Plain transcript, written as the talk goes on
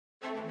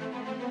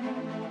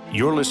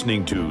You're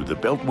listening to The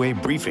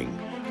Beltway Briefing,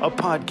 a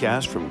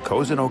podcast from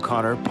Cozen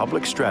O'Connor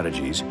Public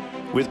Strategies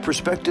with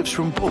perspectives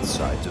from both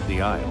sides of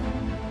the aisle.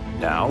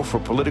 Now, for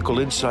political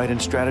insight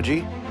and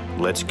strategy,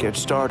 let's get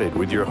started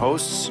with your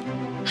hosts.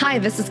 Hi,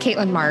 this is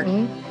Caitlin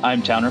Martin.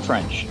 I'm Towner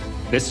French.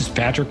 This is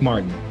Patrick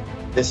Martin.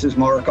 This is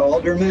Mark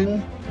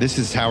Alderman. This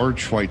is Howard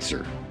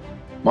Schweitzer.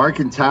 Mark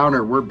and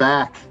Towner, we're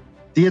back.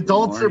 The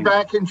adults are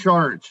back in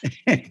charge.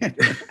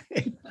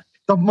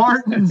 The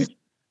Martins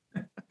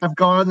have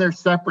gone their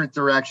separate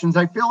directions.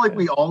 I feel like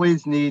we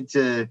always need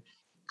to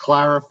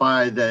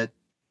clarify that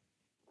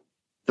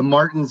the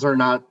Martins are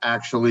not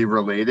actually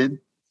related.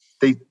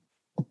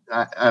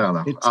 I don't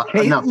know. It's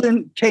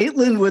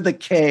Caitlin with a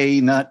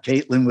K, not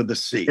Caitlin with a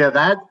C. Yeah,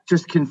 that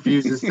just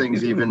confuses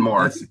things even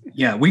more.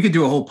 We could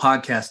do a whole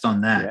podcast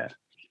on that. Yeah.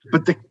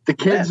 But the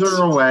kids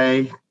are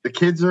away. The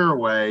kids are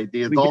away.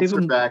 The adults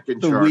are back in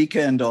charge. The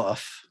weekend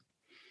off.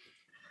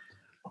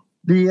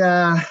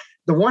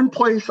 The one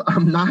place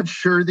I'm not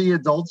sure the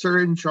adults are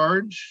in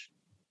charge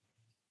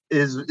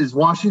is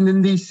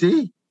Washington,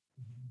 D.C.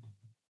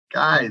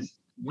 Guys,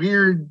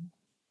 weird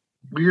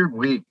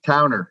week.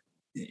 Towner.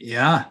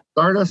 Yeah.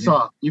 Start us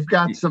off. You've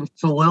got some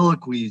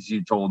soliloquies,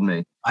 you told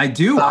me. I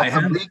do. I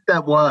have a week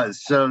that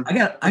was. So I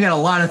got a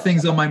lot of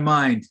things on my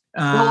mind.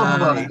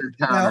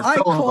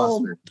 I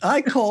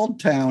called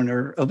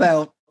Towner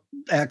about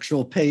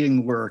actual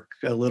paying work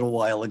a little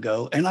while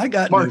ago, and I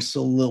got no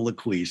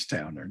soliloquies,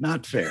 Towner.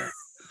 Not fair.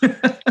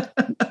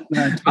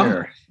 Not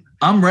fair.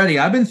 I'm ready.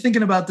 I've been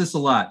thinking about this a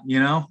lot. You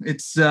know,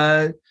 it's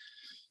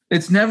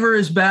never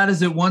as bad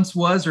as it once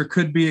was or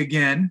could be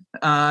again,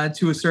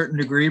 to a certain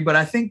degree. But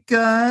I think,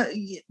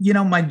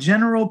 my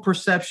general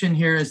perception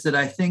here is that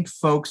I think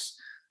folks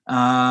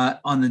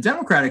on the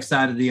Democratic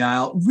side of the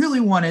aisle really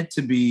want it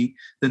to be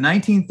the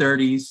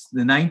 1930s,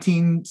 the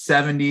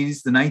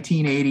 1970s, the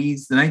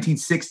 1980s, the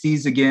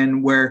 1960s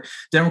again, where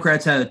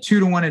Democrats had a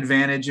 2-to-1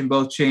 advantage in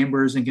both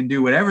chambers and can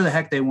do whatever the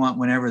heck they want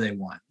whenever they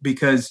want.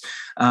 Because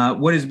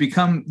what has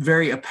become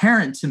very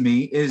apparent to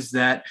me is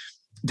that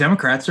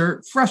Democrats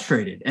are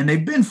frustrated, and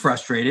they've been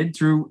frustrated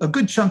through a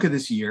good chunk of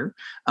this year,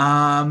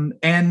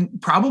 and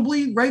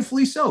probably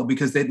rightfully so,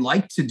 because they'd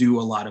like to do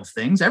a lot of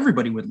things.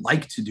 Everybody would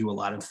like to do a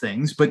lot of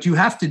things, but you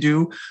have to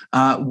do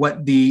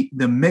what the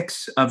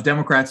mix of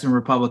Democrats and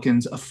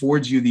Republicans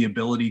affords you the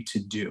ability to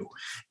do.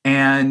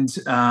 And,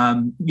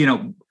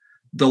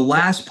 the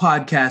last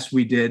podcast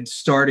we did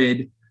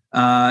started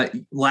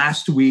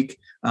last week,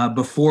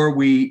 before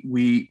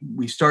we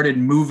started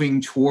moving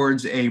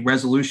towards a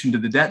resolution to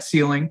the debt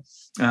ceiling,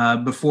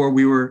 before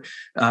we were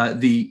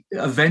the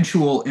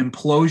eventual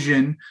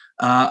implosion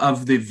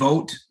of the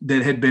vote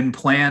that had been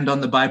planned on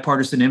the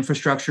bipartisan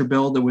infrastructure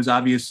bill that was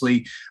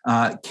obviously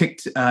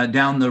kicked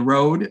down the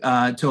road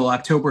till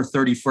October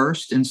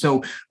 31st. And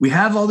so we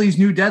have all these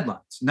new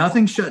deadlines.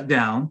 Nothing shut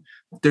down.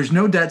 There's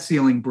no debt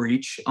ceiling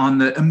breach on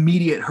the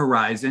immediate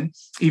horizon,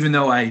 even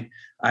though I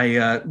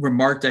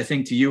remarked, I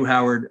think, to you,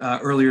 Howard,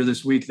 earlier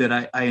this week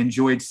that I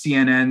enjoyed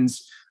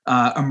CNN's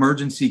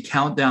emergency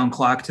countdown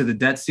clock to the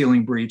debt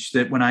ceiling breach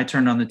that when I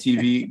turned on the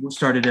TV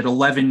started at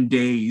 11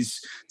 days,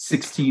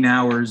 16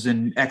 hours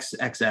and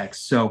XXX.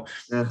 So,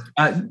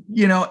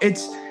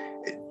 it's...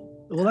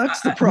 Well,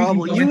 that's the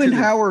problem. You and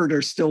Howard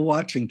are still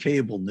watching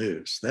cable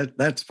news.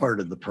 That's part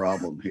of the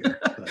problem here.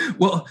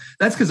 Well,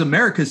 that's because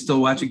America's still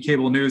watching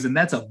cable news, and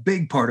that's a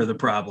big part of the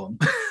problem.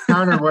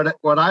 Connor,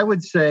 what I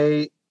would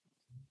say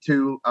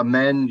to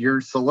amend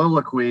your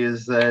soliloquy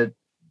is that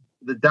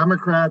the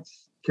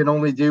Democrats can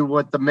only do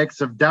what the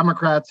mix of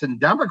Democrats and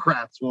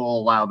Democrats will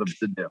allow them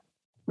to do.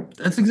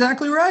 That's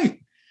exactly right.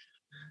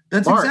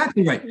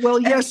 Exactly right. Well,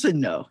 yes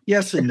and no.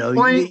 Yes and no.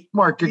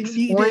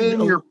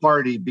 Explain your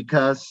party,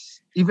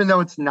 because even though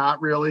it's not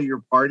really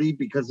your party,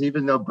 because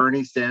even though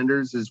Bernie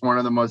Sanders is one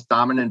of the most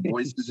dominant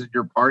voices of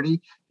your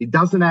party, he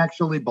doesn't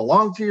actually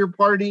belong to your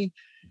party.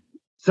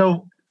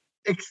 So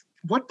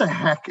what the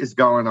heck is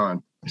going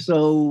on?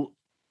 So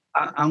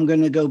I'm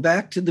going to go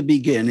back to the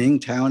beginning.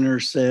 Towner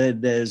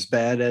said as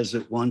bad as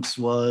it once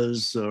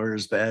was, or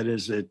as bad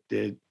as it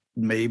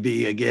may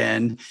be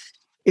again.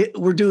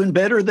 We're doing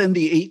better than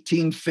the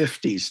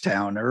 1850s,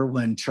 Towner,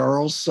 when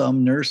Charles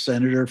Sumner,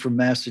 senator from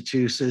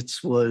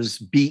Massachusetts, was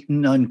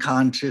beaten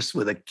unconscious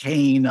with a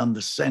cane on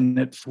the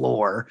Senate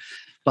floor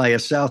by a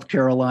South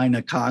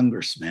Carolina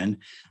congressman.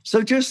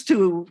 So just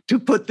to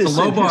put this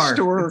in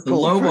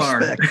historical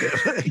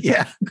perspective.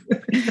 Yeah.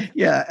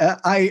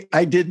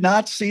 I did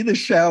not see the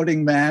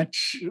shouting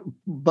match,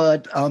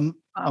 but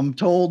I'm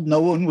told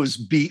no one was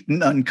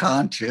beaten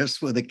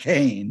unconscious with a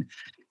cane.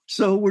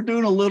 So we're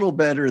doing a little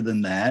better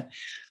than that.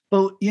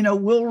 But,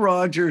 Will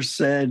Rogers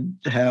said,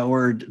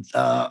 Howard,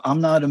 I'm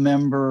not a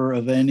member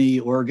of any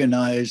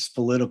organized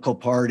political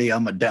party.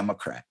 I'm a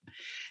Democrat.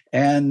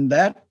 And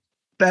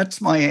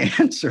that's my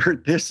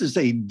answer. This is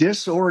a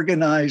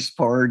disorganized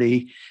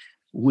party.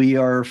 We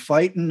are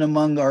fighting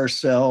among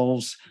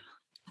ourselves.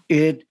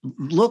 It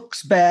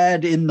looks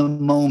bad in the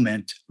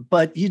moment,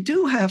 but you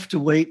do have to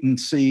wait and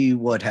see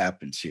what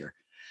happens here.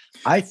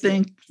 I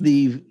think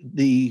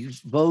the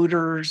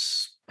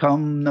voters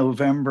come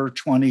November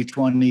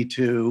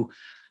 2022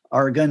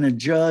 are going to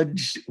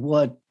judge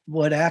what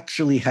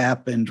actually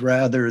happened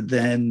rather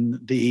than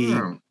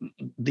the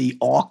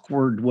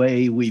awkward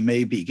way we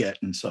may be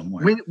getting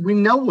somewhere. We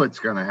know what's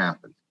going to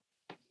happen.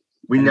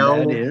 We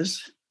know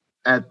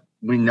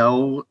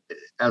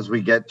as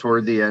we get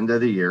toward the end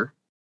of the year,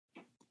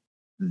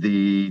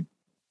 the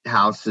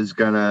House is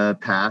going to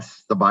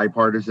pass the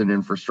bipartisan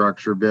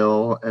infrastructure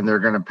bill, and they're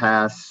going to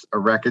pass a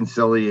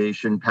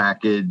reconciliation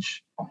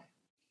package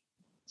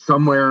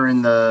somewhere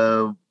in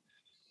the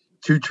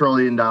 $2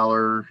 trillion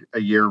a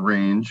year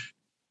range.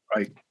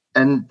 Right.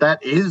 And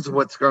that is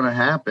what's going to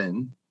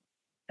happen.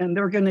 And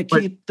they're going to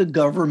keep the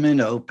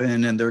government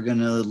open, and they're going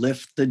to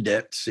lift the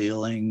debt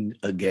ceiling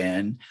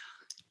again.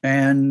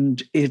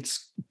 And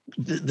it's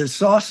the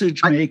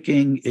sausage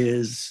making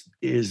is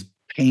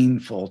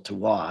painful to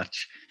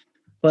watch.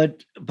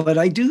 But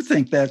I do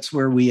think that's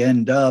where we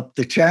end up.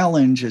 The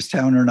challenge, as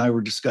Towner and I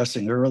were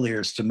discussing earlier,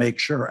 is to make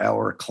sure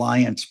our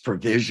clients'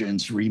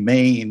 provisions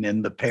remain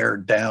in the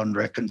pared down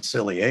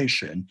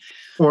reconciliation.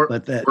 Or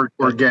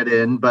get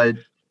in. But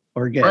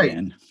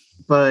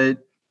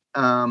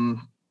I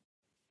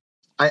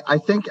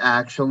think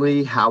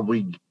actually how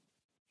we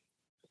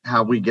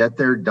get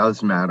there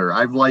does matter.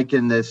 I've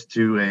likened this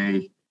to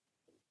a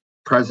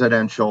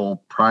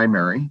presidential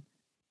primary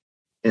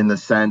in the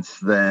sense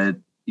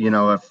that,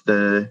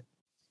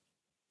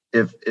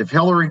 if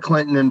Hillary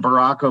Clinton and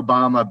Barack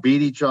Obama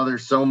beat each other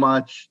so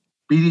much,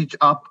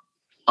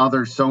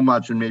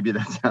 and maybe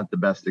that's not the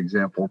best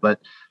example, but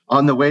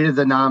on the way to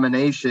the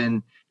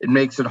nomination, it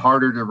makes it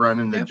harder to run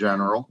in the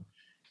general.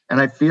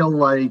 And I feel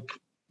like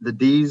the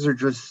D's are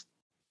just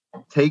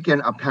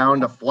taking a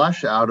pound of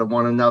flesh out of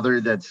one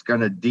another that's going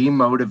to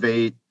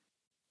demotivate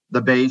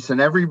the base, and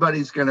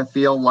everybody's going to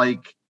feel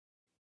like,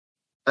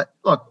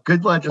 look,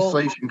 good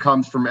legislation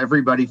comes from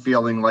everybody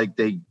feeling like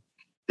they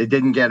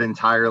didn't get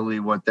entirely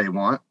what they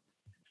want,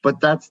 but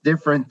that's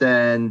different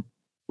than.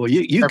 Well,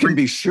 you can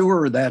be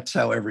sure that's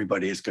how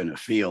everybody is going to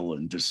feel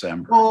in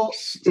December. Well,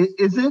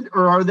 is it,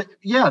 or are they?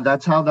 Yeah,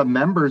 that's how the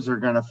members are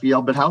going to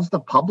feel, but how's the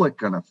public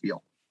going to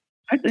feel?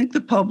 I think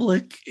the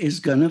public is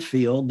going to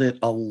feel that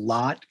a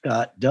lot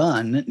got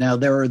done. Now,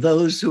 there are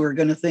those who are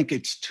going to think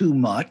it's too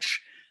much.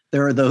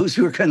 There are those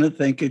who are going to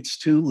think it's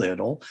too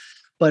little.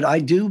 But I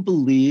do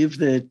believe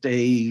that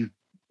a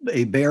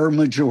bare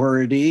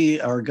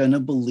majority are going to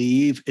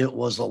believe it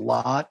was a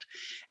lot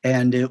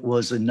and it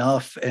was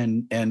enough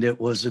and it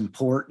was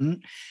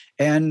important.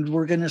 And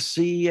we're going to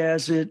see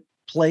as it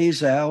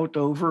plays out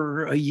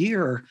over a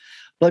year.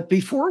 But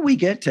before we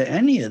get to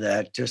any of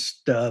that,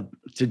 just to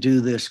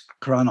do this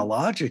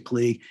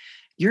chronologically,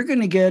 you're going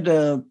to get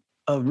a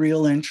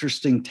real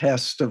interesting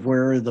test of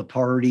where the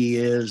party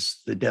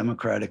is, the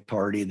Democratic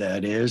Party,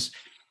 that is,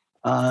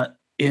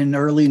 in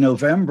early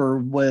November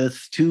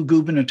with two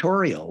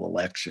gubernatorial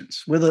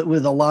elections, with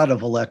a lot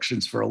of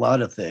elections for a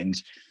lot of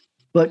things.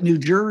 But New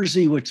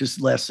Jersey, which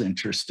is less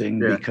interesting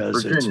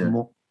because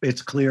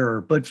it's clearer.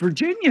 But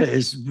Virginia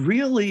is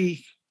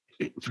really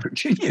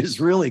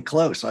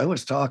close. I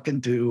was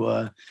talking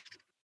to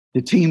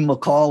Team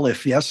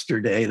McAuliffe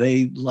yesterday.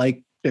 They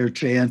like their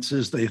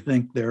chances. They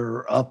think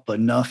they're up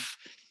enough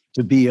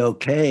to be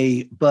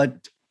okay.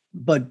 But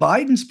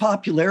Biden's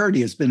popularity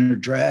has been a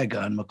drag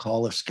on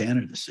McAuliffe's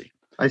candidacy.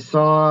 I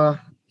saw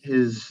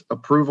his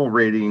approval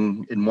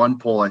rating in one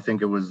poll. I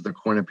think it was the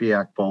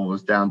Quinnipiac poll,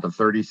 was down to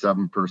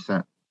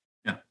 37%.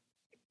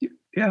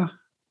 Yeah.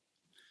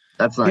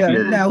 That's not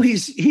good. Now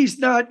he's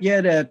not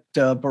yet at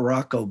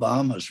Barack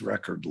Obama's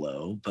record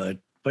low, but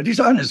he's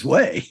on his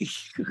way.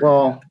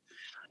 Well,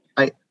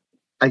 I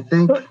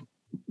think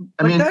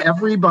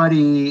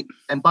everybody,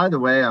 and by the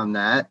way, on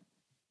that,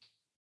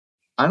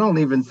 I don't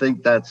even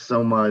think that's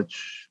so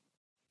much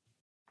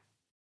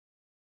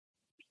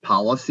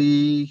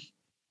policy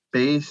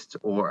based,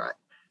 or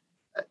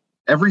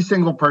every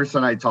single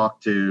person I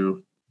talk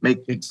to,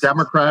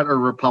 Democrat or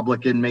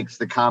Republican, makes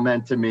the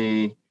comment to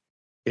me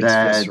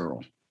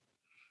visceral.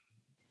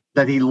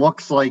 That he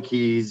looks like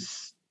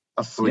he's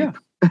asleep.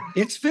 Yeah,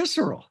 it's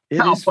visceral.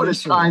 I'll put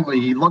it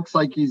kindly. He looks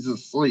like he's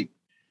asleep.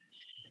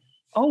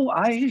 Oh,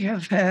 I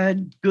have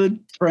had good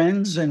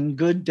friends and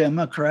good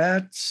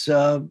Democrats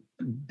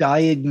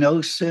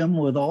diagnose him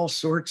with all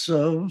sorts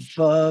of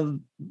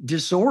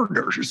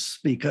disorders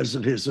because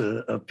of his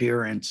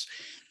appearance.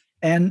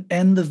 And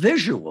the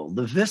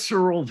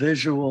visceral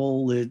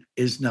visual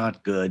is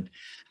not good.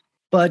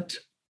 But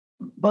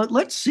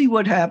let's see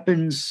what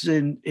happens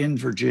in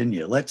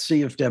Virginia. Let's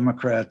see if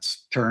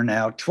Democrats turn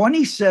out.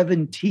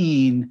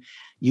 2017,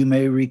 you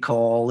may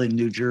recall, in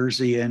New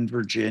Jersey and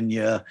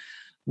Virginia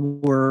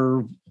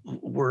were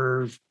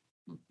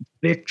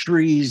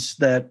victories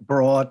that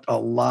brought a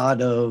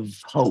lot of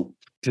hope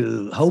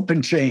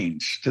and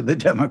change to the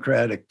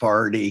Democratic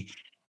Party.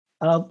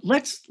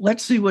 Let's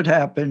see what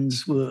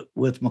happens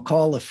with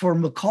McAuliffe. For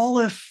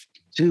McAuliffe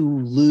to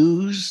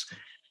lose,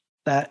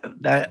 that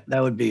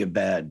would be a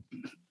bad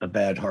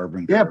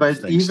harbinger. Yeah,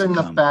 but even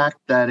the fact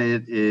that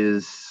it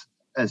is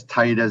as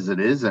tight as it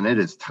is, and it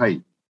is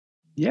tight,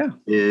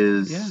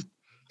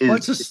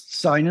 What's a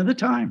sign of the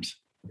times?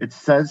 It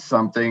says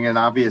something, and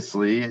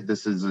obviously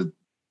this is an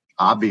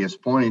obvious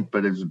point,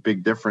 but there's a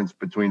big difference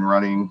between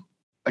running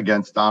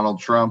against Donald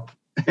Trump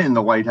in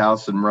the White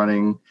House and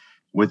running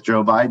with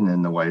Joe Biden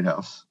in the White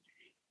House.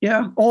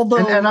 Yeah,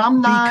 although and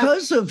I'm not,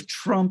 because of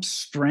Trump's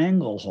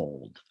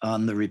stranglehold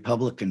on the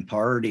Republican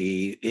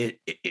Party,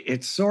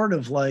 it's sort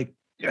of like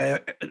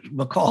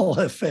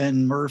McAuliffe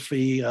and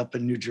Murphy up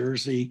in New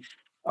Jersey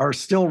are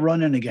still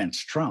running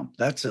against Trump.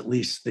 That's at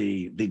least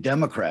the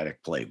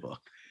Democratic playbook.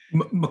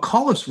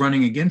 McAuliffe's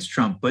running against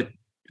Trump, but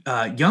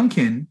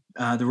Youngkin,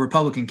 the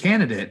Republican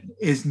candidate,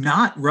 is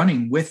not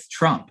running with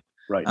Trump.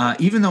 Right.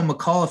 Even though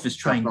McAuliffe is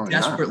trying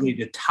desperately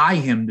to tie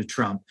him to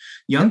Trump,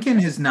 Youngkin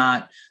has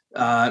not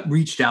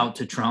reached out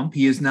to Trump.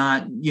 He is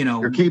not,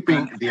 You're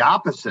keeping the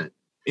opposite.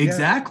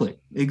 Exactly.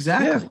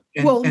 Yeah.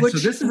 And so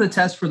this is a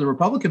test for the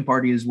Republican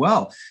Party as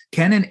well.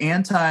 Can an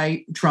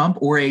anti-Trump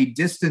or a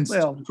distance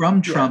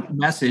from Trump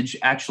message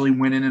actually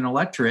win in an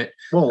electorate,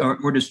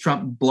 or does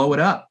Trump blow it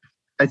up?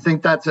 I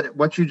think that's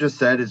what you just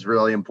said is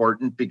really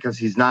important, because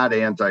he's not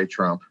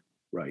anti-Trump.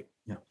 Right.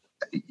 Yeah.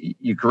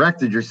 You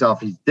corrected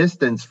yourself. He's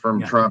distanced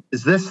from Trump.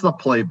 Is this the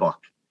playbook?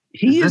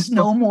 He is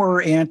no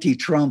more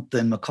anti-Trump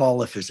than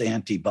McAuliffe is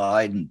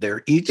anti-Biden.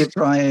 They're each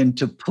trying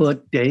to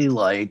put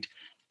daylight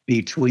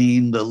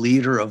between the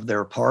leader of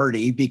their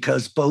party,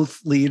 because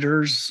both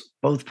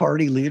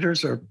party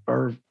leaders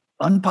are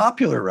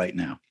unpopular right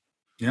now.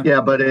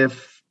 Yeah, but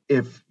if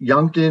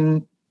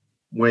Youngkin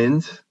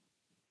wins,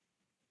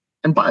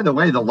 and by the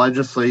way, the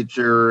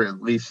legislature,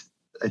 at least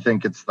I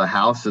think it's the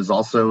House, is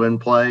also in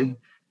play.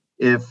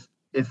 If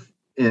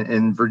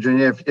in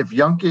Virginia, if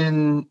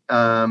Youngkin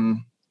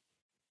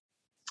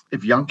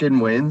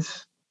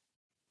wins,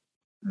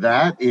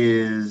 then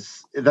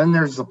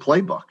there's a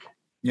playbook.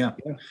 Yeah.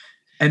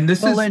 And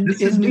this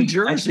is New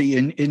Jersey,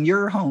 in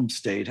your home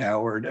state,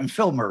 Howard, and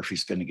Phil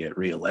Murphy's going to get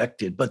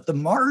reelected, but the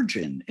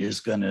margin is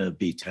going to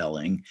be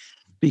telling,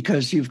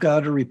 because you've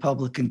got a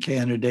Republican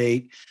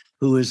candidate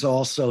who is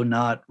also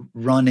not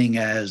running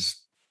as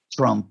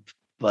Trump,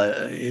 but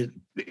it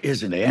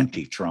isn't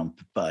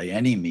anti-Trump by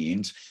any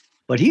means,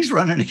 but he's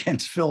running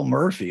against Phil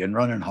Murphy and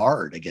running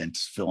hard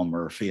against Phil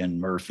Murphy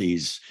and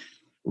Murphy's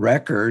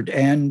record.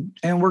 And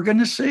we're going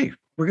to see.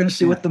 We're going to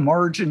see what the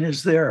margin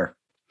is there.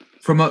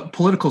 From a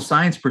political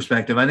science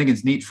perspective, I think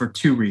it's neat for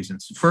two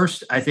reasons.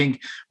 First, I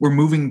think we're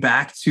moving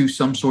back to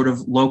some sort of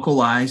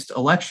localized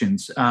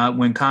elections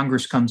when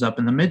Congress comes up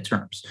in the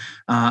midterms.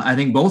 I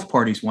think both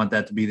parties want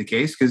that to be the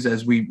case, because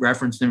as we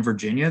referenced in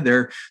Virginia,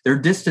 they're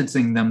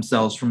distancing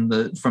themselves from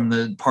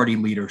the party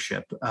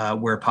leadership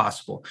where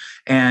possible.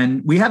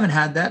 And we haven't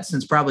had that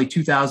since probably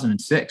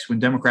 2006, when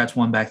Democrats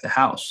won back the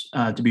House,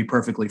 to be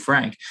perfectly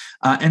frank.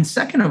 And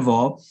second of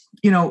all,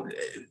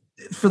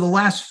 for the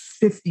last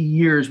 50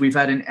 years, we've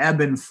had an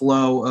ebb and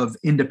flow of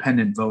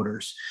independent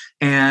voters.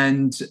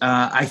 And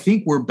I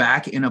think we're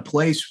back in a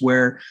place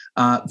where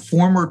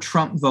former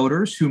Trump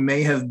voters who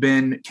may have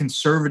been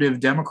conservative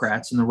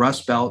Democrats in the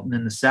Rust Belt and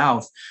in the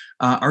South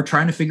are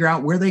trying to figure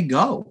out where they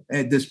go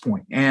at this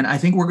point. And I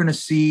think we're going to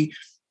see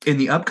in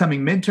the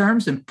upcoming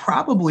midterms, and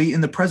probably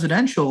in the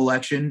presidential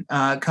election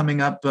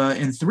coming up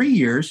in 3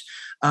 years,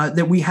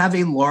 that we have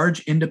a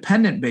large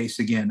independent base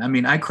again. I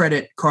mean, I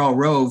credit Karl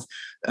Rove.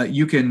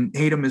 You can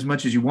hate him as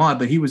much as you want,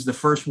 but he was the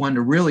first one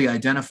to really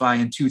identify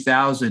in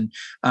 2000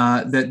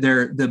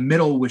 that the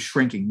middle was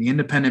shrinking, the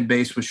independent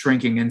base was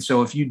shrinking. And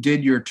so if you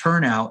did your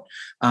turnout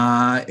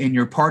in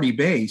your party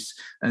base,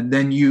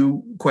 then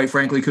you, quite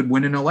frankly, could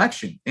win an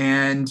election.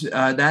 And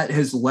that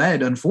has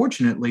led,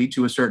 unfortunately,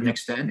 to a certain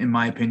extent, in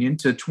my opinion,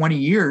 to 20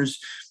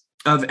 years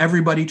of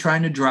everybody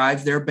trying to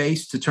drive their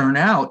base to turn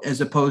out,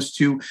 as opposed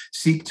to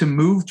seek to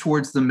move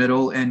towards the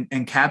middle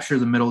and capture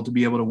the middle to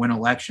be able to win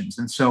elections.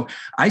 And so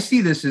I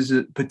see this as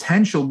a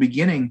potential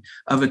beginning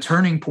of a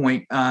turning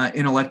point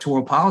in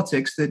electoral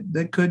politics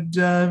that could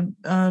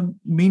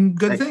mean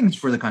good things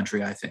for the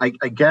country, I think.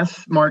 I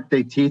guess, Mark,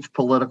 they teach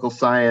political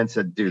science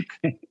at Duke.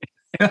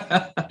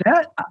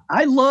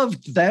 I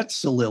loved that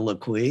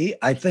soliloquy.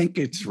 I think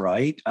it's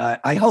right.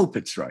 I hope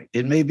it's right.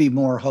 It may be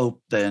more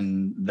hope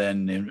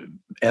than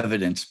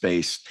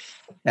evidence-based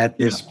at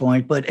this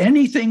point, but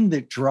anything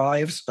that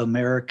drives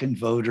American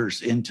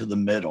voters into the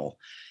middle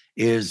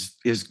is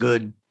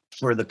good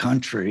for the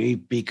country,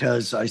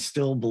 because I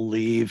still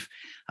believe,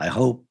 I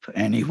hope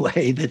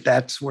anyway,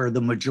 that's where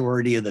the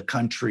majority of the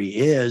country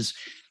is.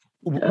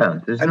 Yeah,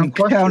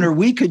 Counter,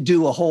 we could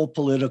do a whole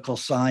political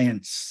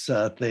science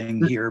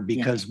thing here,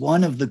 because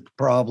one of the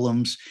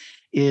problems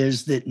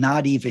is that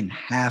not even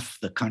half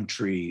the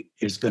country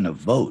is going to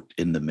vote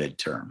in the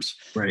midterms.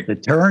 Right. The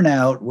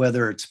turnout,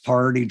 whether it's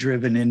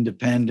party-driven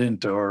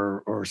independent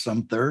or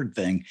some third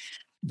thing,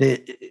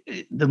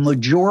 the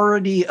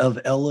majority of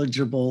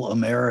eligible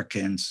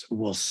Americans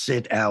will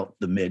sit out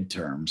the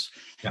midterms.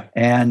 Yeah.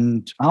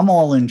 And I'm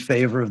all in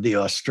favor of the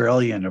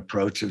Australian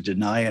approach of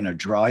denying a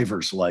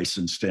driver's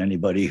license to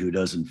anybody who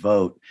doesn't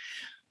vote,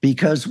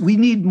 because we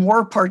need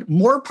more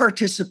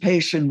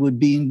participation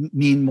would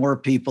mean more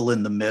people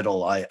in the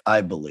middle,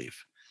 I believe.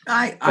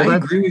 I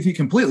agree with you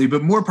completely,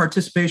 but more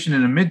participation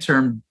in a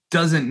midterm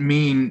doesn't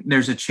mean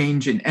there's a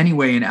change in any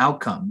way in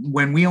outcome.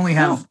 When we only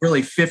have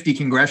really 50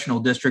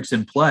 congressional districts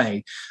in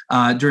play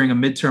during a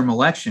midterm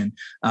election,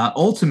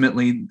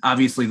 ultimately,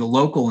 obviously, the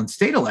local and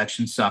state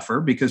elections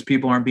suffer because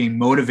people aren't being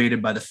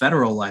motivated by the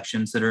federal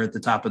elections that are at the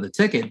top of the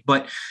ticket.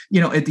 But,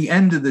 at the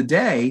end of the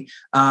day,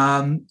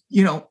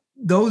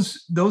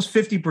 those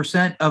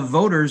 50% of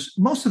voters,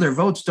 most of their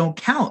votes don't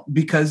count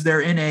because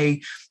they're in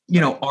a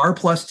R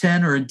plus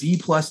 10 or a D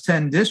plus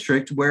 10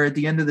 district where at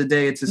the end of the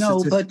day, it's a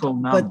statistical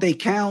number. But they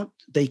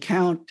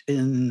count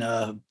in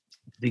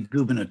the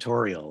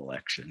gubernatorial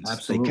elections.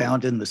 Absolutely. They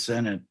count in the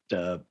Senate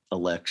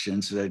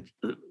elections.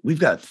 We've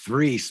got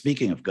three,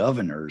 speaking of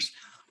governors,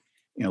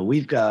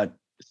 we've got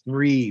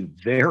three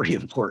very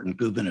important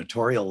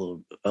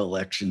gubernatorial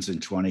elections in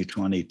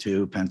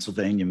 2022,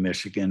 Pennsylvania,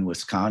 Michigan,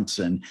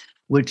 Wisconsin,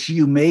 which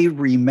you may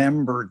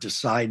remember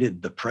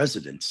decided the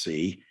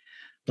presidency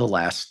the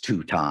last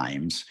two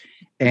times,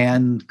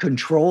 and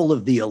control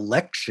of the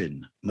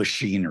election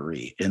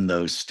machinery in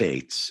those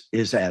states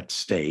is at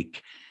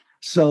stake.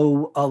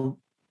 So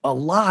a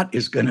lot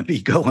is going to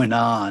be going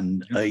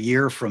on a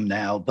year from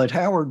now. But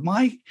Howard,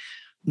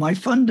 my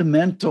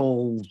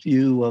fundamental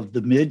view of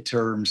the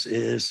midterms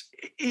is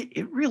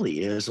it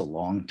really is a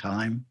long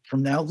time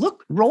from now.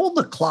 Look, roll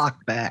the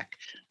clock back.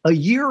 A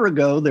year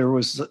ago, there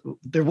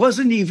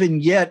wasn't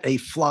even yet a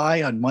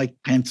fly on Mike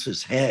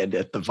Pence's head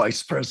at the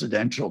vice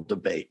presidential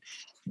debate.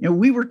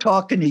 We were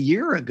talking a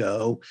year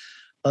ago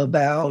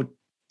about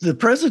the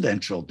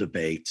presidential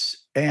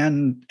debates,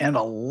 and a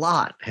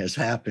lot has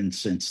happened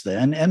since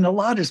then, and a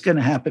lot is going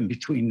to happen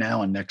between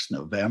now and next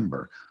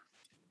November.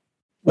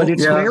 But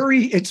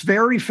it's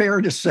very fair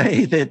to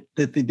say that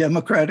the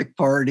Democratic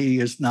Party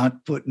is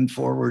not putting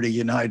forward a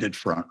united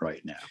front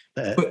right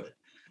now.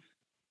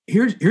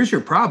 Here's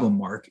your problem,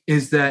 Mark,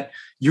 is that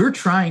you're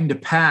trying to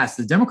pass,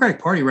 the Democratic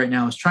Party right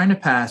now is trying to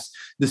pass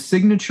the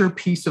signature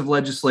piece of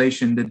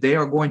legislation that they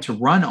are going to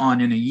run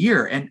on in a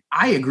year. And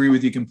I agree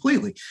with you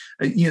completely.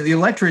 The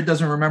electorate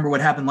doesn't remember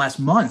what happened last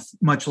month,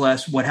 much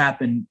less what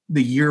happened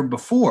the year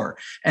before.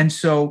 And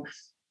so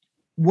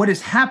what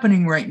is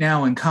happening right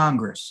now in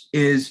Congress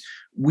is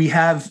we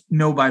have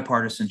no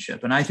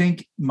bipartisanship. And I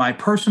think my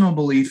personal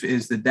belief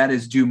is that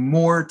is due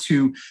more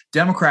to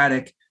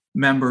Democratic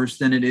members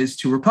than it is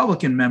to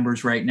Republican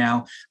members right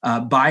now.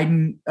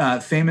 Biden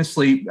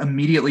famously,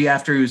 immediately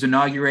after he was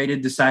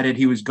inaugurated, decided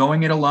he was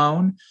going it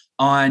alone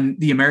on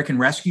the American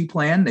Rescue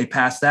Plan. They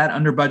passed that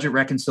under budget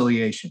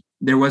reconciliation.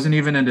 There wasn't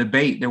even a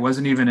debate. There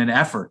wasn't even an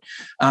effort.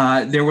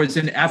 There was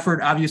an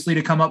effort, obviously,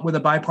 to come up with a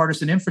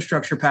bipartisan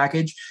infrastructure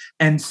package,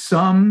 and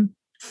some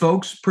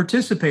folks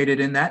participated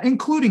in that,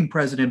 including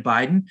President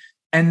Biden.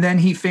 And then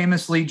he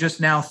famously just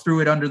now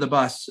threw it under the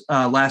bus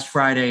last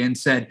Friday and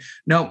said,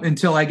 no,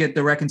 until I get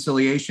the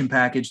reconciliation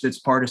package that's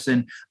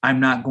partisan,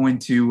 I'm not going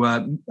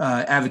to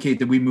advocate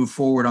that we move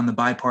forward on the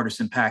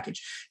bipartisan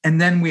package.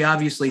 And then we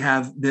obviously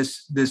have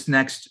this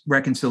next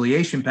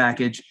reconciliation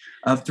package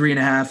of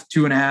 $3.5,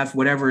 $2.5,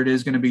 whatever it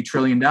is going to be $1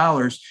 trillion.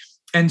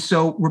 And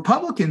so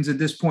Republicans at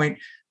this point,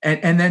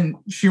 and then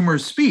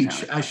Schumer's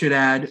speech, I should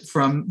add,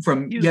 from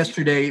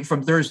yesterday,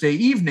 from Thursday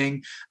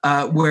evening,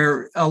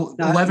 where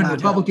 11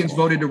 Republicans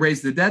voted to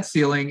raise the debt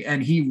ceiling,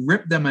 and he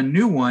ripped them a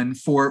new one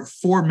for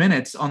 4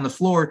 minutes on the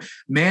floor.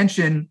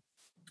 Manchin,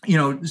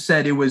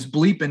 said it was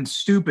bleep and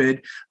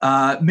stupid.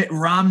 Mitt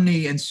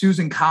Romney and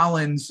Susan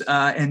Collins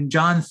and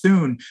John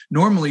Thune,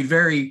 normally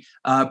very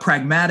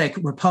pragmatic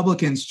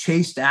Republicans,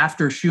 chased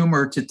after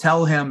Schumer to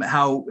tell him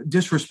how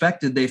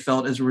disrespected they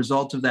felt as a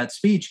result of that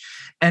speech.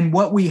 And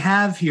what we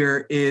have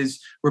here is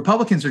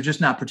Republicans are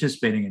just not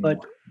participating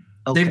anymore.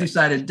 They've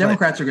decided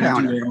Democrats are going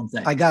to do their own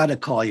thing. I got to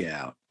call you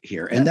out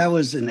here. And that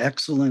was an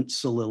excellent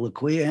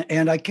soliloquy.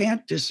 And I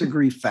can't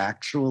disagree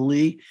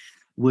factually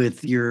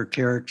with your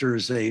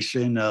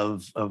characterization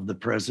of the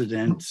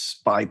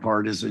president's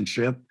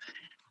bipartisanship.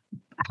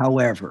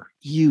 However,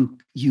 you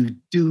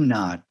do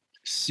not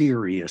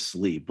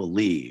seriously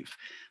believe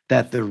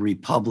that the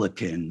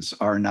Republicans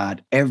are not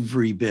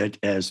every bit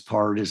as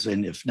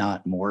partisan, if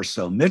not more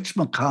so. Mitch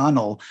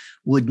McConnell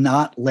would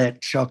not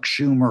let Chuck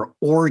Schumer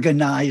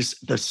organize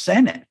the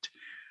Senate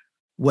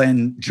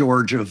when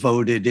Georgia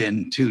voted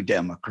in 2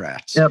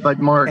 Democrats. Yeah, but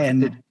Mark,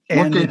 and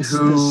it's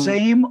the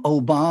same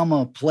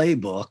Obama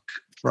playbook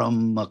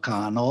from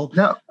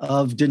McConnell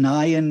of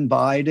denying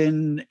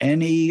Biden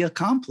any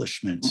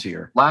accomplishments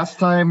here. Last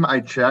time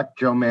I checked,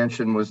 Joe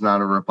Manchin was not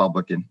a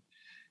Republican.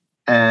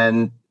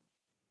 And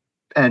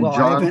well,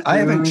 John I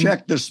haven't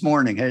checked this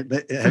morning.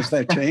 Has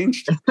that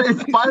changed?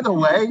 By the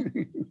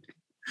way,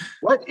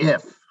 what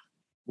if?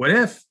 What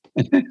if?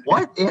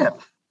 What if?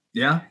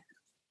 Yeah.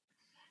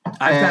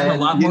 I've gotten a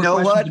lot more. You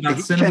know what?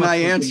 Can I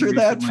answer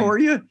that recently for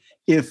you?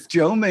 If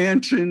Joe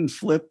Manchin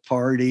flipped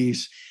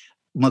parties,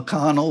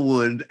 McConnell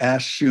would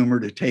ask Schumer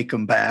to take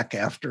him back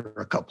after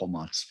a couple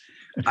months.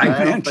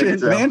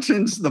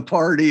 Manchin's the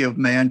party of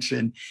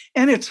Manchin,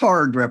 and it's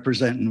hard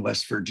representing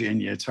West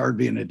Virginia. It's hard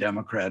being a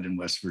Democrat in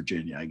West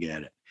Virginia. I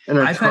get it. In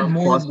a I've had Trump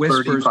more plus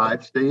whispers.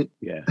 35 state.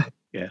 Yeah.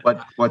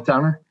 What,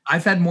 Towner?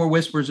 I've had more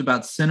whispers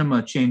about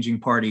Sinema changing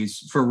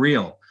parties for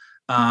real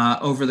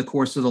over the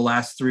course of the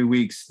last 3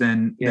 weeks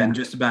than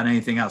just about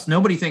anything else.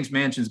 Nobody thinks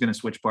Manchin's going to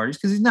switch parties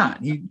because he's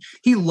not.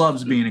 He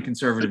loves being a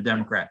conservative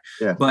Democrat.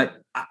 Yeah.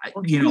 But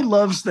he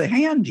loves the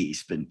hand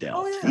he's been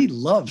dealt. Oh, yeah. He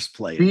loves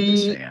playing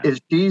this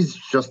hand. She's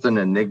just an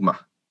enigma.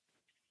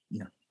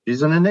 Yeah,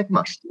 she's an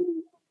enigma.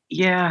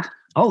 Yeah.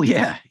 Oh,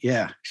 yeah.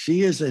 Yeah.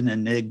 She is an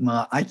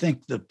enigma. I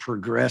think the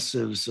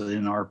progressives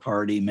in our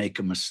party make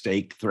a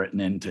mistake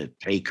threatening to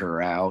take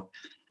her out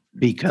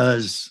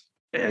because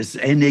as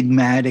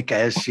enigmatic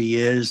as she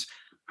is,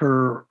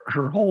 her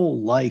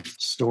whole life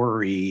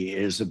story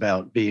is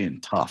about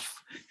being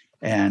tough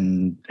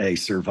and a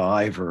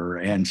survivor.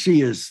 And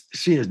she is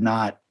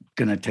not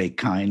going to take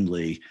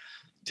kindly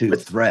to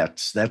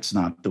threats. That's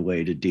not the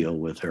way to deal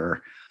with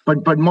her.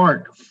 But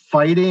Mark,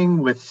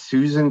 fighting with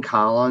Susan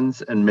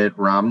Collins and Mitt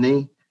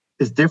Romney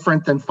is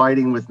different than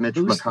fighting with Mitch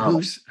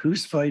McConnell.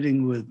 Who's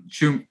fighting with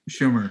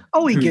Schumer?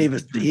 Oh,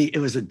 it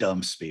was a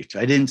dumb speech.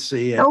 I didn't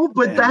see it. No,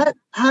 but that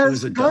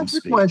has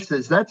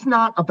consequences. That's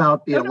not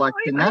about the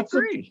election. That's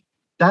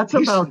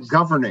about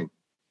governing.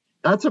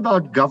 That's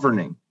about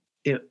governing.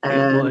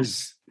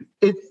 Life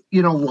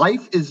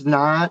is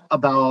not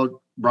about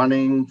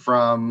running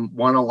from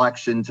one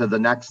election to the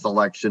next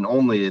election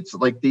only. It's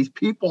like these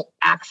people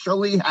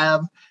actually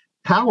have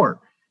power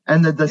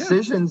and the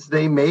decisions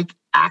they make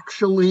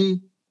actually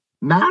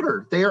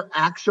matter. They are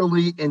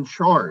actually in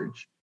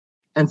charge.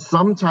 And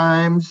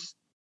sometimes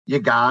you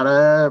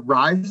gotta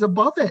rise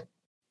above it.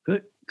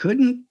 Look,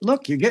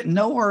 you're getting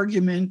no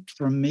argument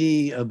from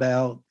me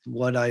about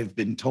what I've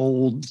been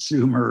told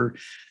Schumer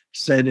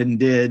said and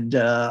did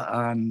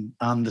on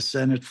the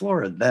Senate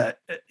floor. That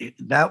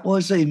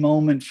was a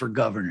moment for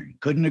governing.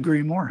 Couldn't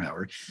agree more,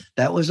 Howard.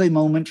 That was a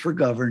moment for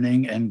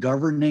governing, and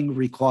governing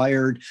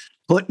required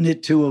putting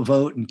it to a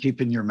vote and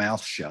keeping your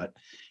mouth shut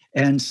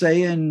and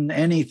saying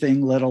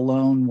anything, let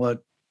alone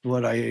what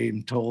I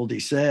am told he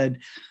said.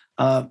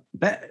 Dumb.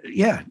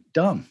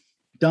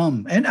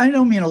 And I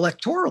don't mean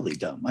electorally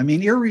dumb. I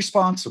mean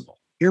irresponsible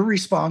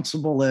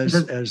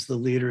as the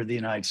leader of the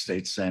United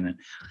States Senate.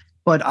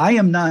 But I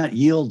am not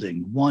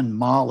yielding one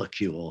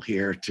molecule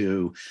here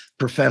to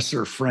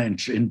Professor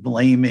French in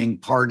blaming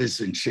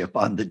partisanship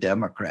on the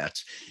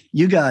Democrats.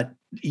 You got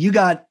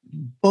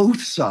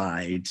both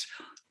sides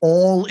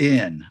all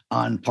in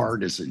on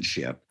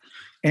partisanship.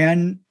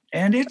 And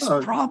it's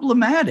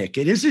problematic.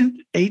 It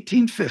isn't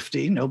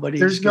 1850.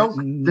 Nobody's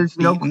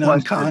no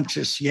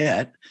unconscious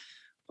yet,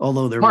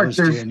 although there was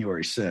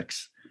January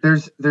 6th.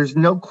 There's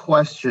no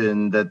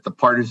question that the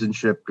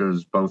partisanship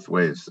goes both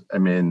ways. I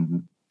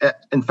mean,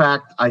 in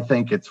fact, I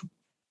think it's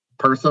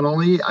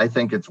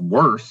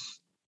worse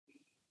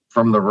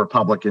from the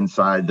Republican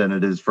side than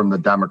it is from the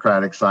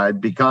Democratic side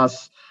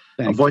because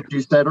of what you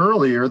said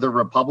earlier. The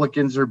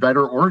Republicans are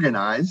better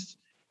organized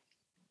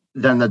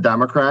than the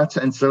Democrats,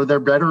 and so they're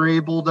better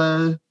able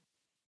to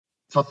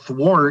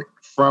thwart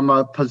from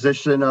a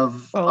position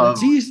of.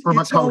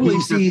 It's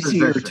always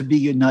easier to be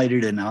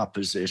united in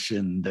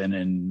opposition than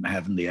in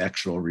having the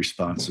actual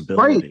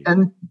responsibility. Right,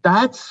 and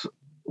that's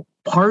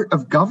part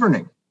of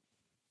governing.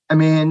 I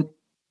mean,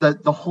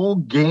 the whole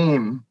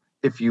game,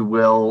 if you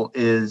will,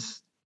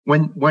 is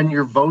when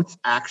your votes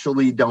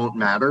actually don't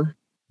matter,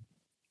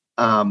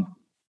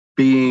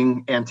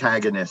 being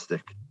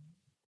antagonistic,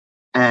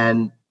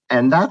 and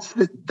that's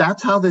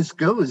how this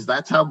goes.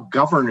 That's how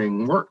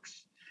governing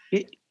works.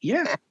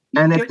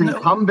 And it's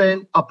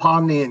incumbent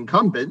upon the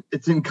incumbent.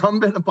 It's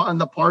incumbent upon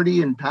the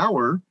party in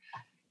power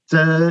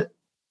to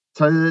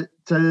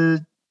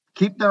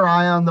keep their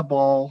eye on the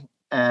ball.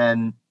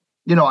 And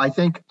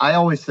I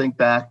always think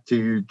back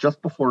to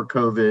just before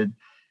COVID,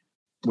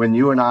 when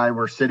you and I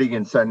were sitting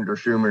in Senator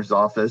Schumer's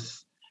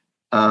office.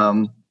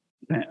 I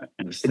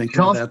was thinking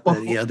about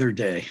that the other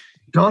day.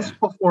 Just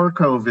before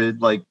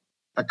COVID, like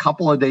a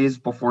couple of days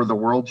before the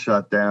world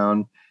shut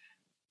down.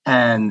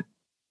 And,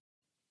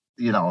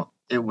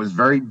 it was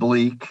very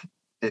bleak.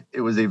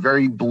 It was a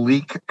very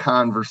bleak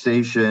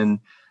conversation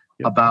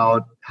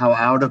about how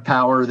out of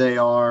power they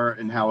are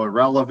and how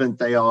irrelevant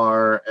they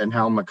are and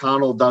how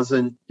McConnell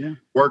doesn't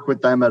work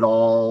with them at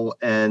all.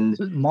 And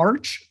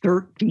March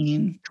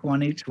 13,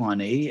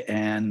 2020,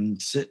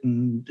 and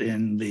sitting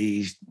in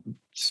the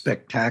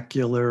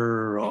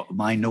spectacular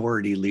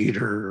minority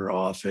leader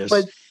office.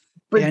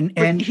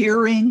 And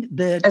hearing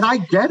that, and I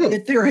get it,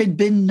 that there had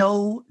been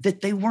that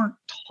they weren't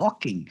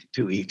talking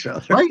to each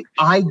other. Right.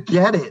 I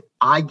get it.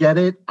 I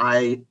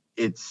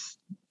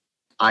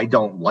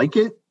don't like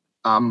it.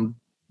 I'm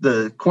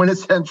the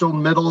quintessential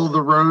middle of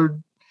the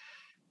road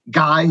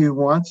guy who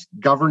wants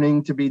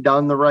governing to be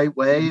done the right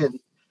way.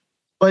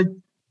 But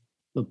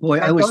boy,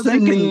 I was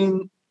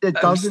thinking it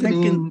doesn't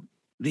mean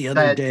the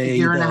other day a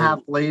year and a half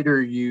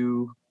later,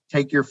 you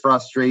take your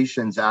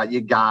frustrations out.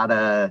 You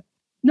gotta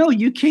No,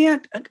 you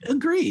can't.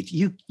 Agreed.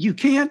 You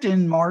can't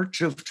in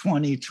March of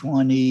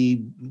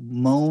 2020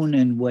 moan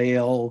and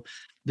wail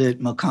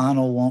that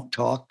McConnell won't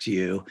talk to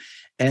you,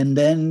 and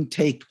then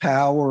take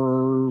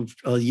power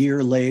a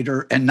year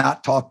later and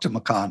not talk to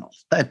McConnell.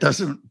 That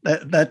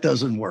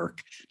doesn't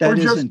work. That or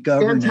just isn't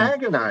governance.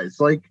 antagonize.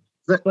 But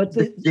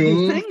the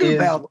thing is,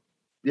 about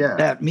yeah,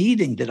 that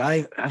meeting that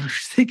I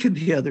was thinking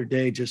the other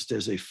day, just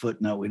as a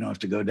footnote, we don't have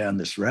to go down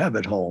this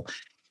rabbit hole.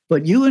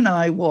 But you and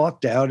I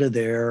walked out of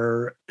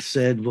there,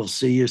 said, we'll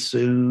see you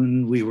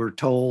soon. We were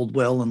told,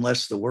 well,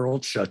 unless the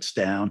world shuts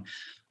down.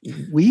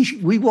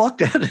 We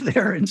walked out of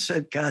there and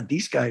said, God,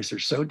 these guys are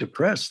so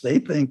depressed. They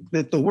think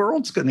that the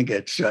world's going to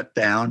get shut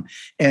down,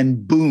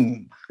 and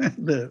boom,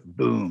 the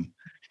boom.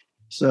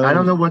 So I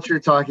don't know what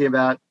you're talking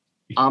about.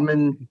 I'm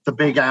in the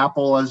Big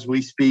Apple as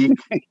we speak.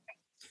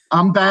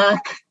 I'm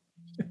back.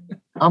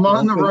 I'm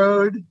on the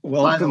road.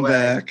 Welcome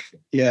back.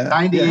 Yeah.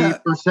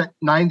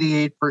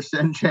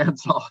 98%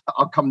 chance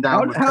I'll come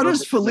down. How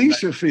does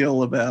Felicia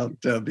feel about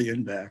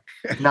being back?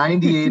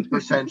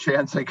 98%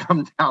 chance I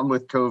come down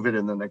with COVID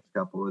in the next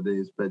couple of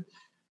days, but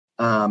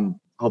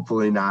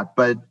hopefully not.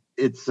 But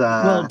it's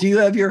well, do you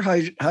have your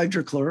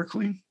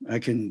hydrochloroquine? I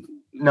can.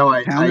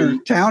 No,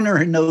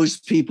 Towner knows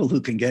people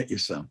who can get you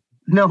some.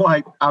 No,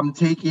 I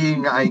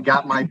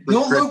got my prescription.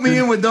 Don't loop me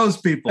in with those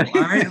people.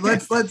 All right.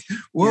 Let's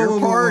Your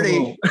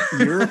party.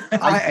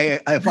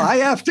 If I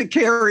have to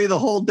carry the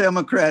whole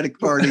Democratic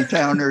Party,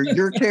 Towner,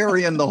 you're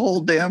carrying the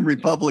whole damn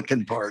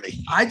Republican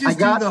Party. I do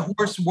the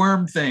horse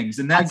worm things,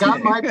 and that's I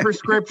got my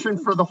prescription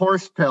for the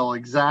horse pill,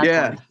 exactly.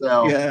 Yeah.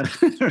 So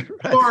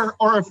Right.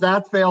 or if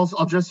that fails,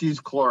 I'll just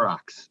use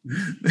Clorox.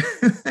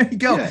 There you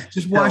go. Yeah.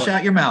 Just wash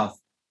out your mouth.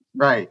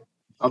 Right.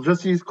 I'll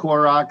just use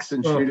Clorox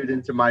and shoot it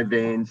into my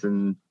veins,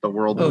 and the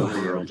world will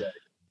be okay.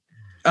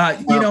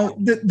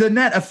 The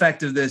net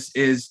effect of this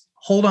is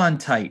hold on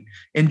tight.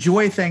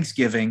 Enjoy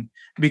Thanksgiving,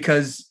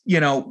 because,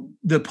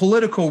 the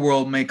political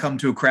world may come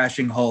to a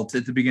crashing halt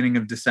at the beginning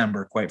of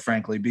December, quite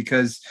frankly,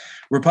 because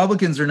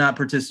Republicans are not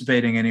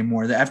participating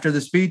anymore. After the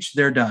speech,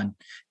 they're done.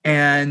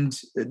 And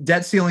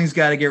debt ceiling's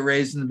got to get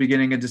raised in the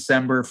beginning of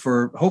December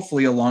for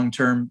hopefully a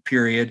long-term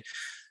period.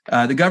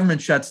 The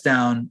government shuts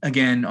down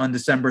again on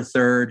December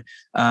 3rd.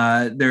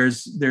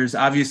 There's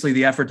obviously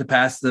the effort to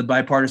pass the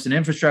bipartisan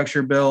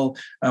infrastructure bill,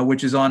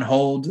 which is on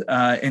hold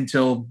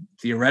until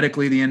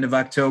theoretically the end of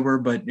October,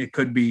 but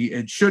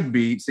it should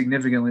be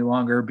significantly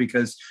longer,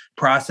 because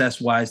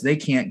process-wise, they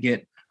can't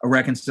get a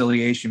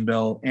reconciliation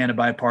bill and a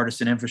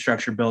bipartisan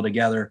infrastructure bill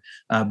together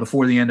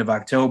before the end of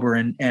October,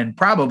 and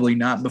probably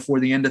not before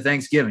the end of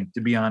Thanksgiving,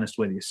 to be honest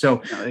with you.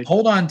 So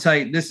hold on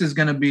tight. This is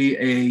going to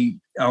be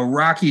a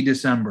rocky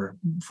December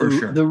for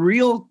sure. The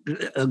real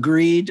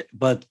agreed,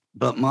 but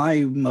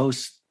my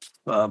most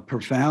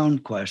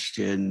profound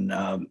question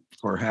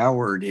for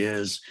Howard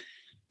is,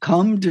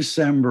 come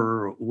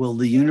December, will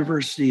the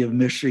University of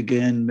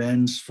Michigan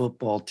men's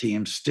football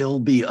team still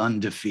be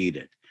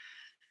undefeated?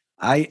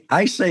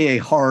 I say a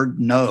hard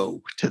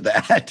no to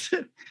that,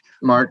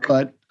 Mark.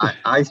 But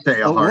I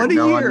say a hard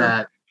no on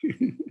that.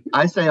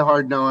 I say a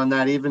hard no on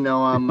that, even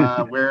though I'm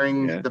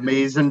wearing the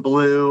maize and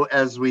blue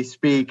as we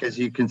speak, as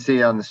you can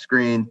see on the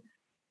screen.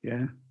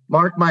 Yeah,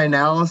 Mark, my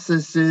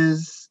analysis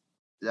is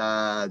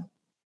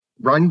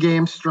run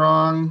game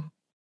strong,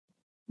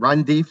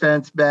 run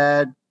defense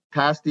bad,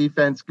 pass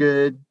defense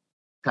good,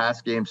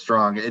 pass game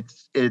strong.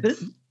 It's.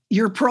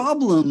 Your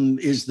problem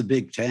is the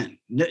Big Ten.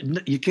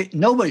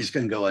 Nobody's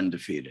going to go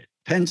undefeated.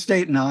 Penn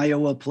State and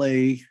Iowa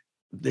play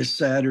this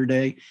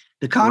Saturday.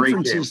 The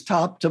conference is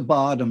top to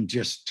bottom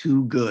just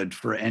too good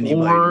for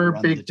anybody. 4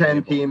 Big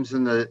Ten teams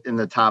in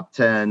the top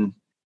 10.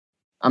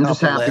 I'm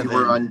just happy 11.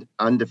 We're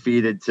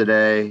undefeated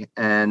today,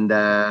 and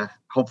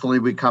hopefully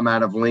we come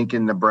out of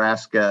Lincoln,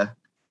 Nebraska,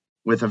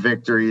 with a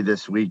victory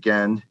this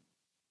weekend.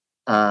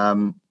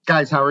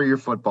 Guys, how are your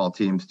football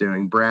teams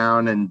doing?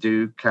 Brown and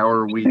Duke, how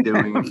are we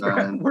doing?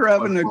 We're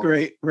having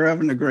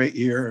a great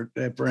year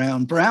at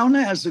Brown. Brown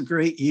has a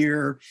great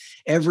year.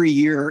 Every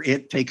year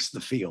it takes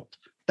the field.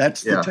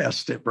 That's the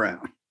test at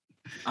Brown.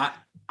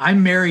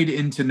 I'm married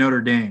into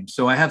Notre Dame,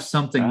 so I have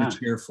something to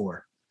cheer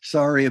for.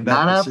 Sorry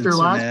about not after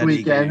last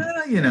weekend.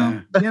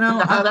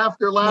 Not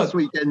after last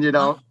weekend.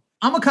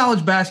 I'm a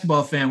college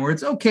basketball fan where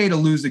it's okay to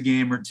lose a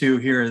game or two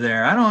here or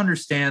there. I don't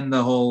understand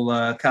the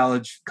whole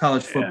college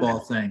football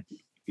thing.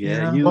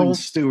 Yeah, you and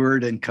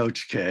Stewart and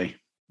Coach K.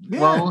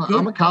 Yeah, well,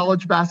 I'm a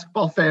college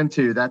basketball fan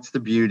too. That's the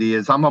beauty,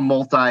 is I'm a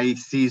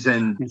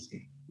multi-season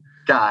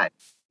guy.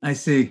 I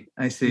see.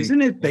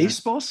 Isn't it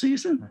baseball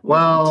season?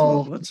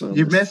 Well,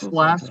 you missed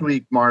last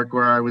week, Mark,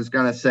 where I was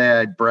going to say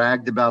I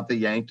bragged about the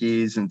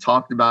Yankees and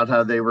talked about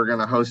how they were going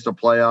to host a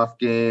playoff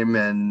game,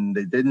 and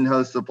they didn't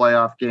host the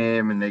playoff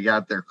game, and they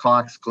got their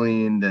clocks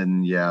cleaned.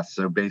 And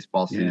so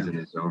baseball season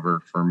is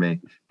over for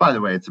me. By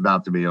the way, it's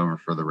about to be over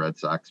for the Red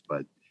Sox,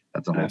 but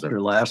that's a whole after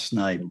different. Last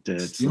night,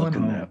 it's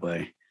looking that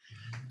way.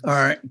 All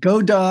right,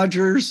 go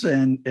Dodgers,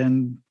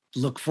 and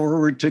look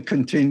forward to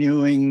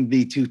continuing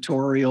the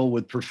tutorial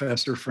with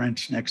Professor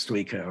French next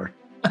week, Howard.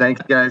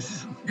 Thanks,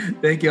 guys.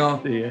 Thank you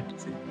all. See ya.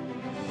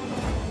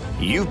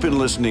 You've been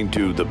listening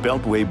to The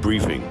Beltway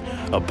Briefing,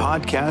 a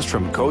podcast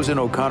from Cozen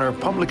O'Connor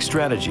Public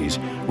Strategies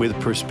with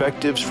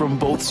perspectives from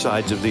both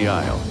sides of the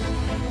aisle.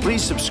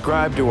 Please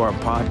subscribe to our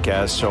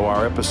podcast so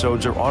our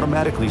episodes are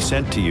automatically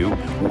sent to you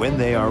when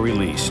they are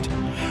released.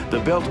 The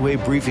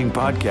Beltway Briefing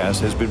podcast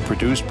has been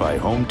produced by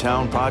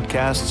Hometown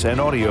Podcasts and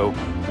Audio,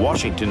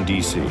 Washington,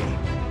 D.C.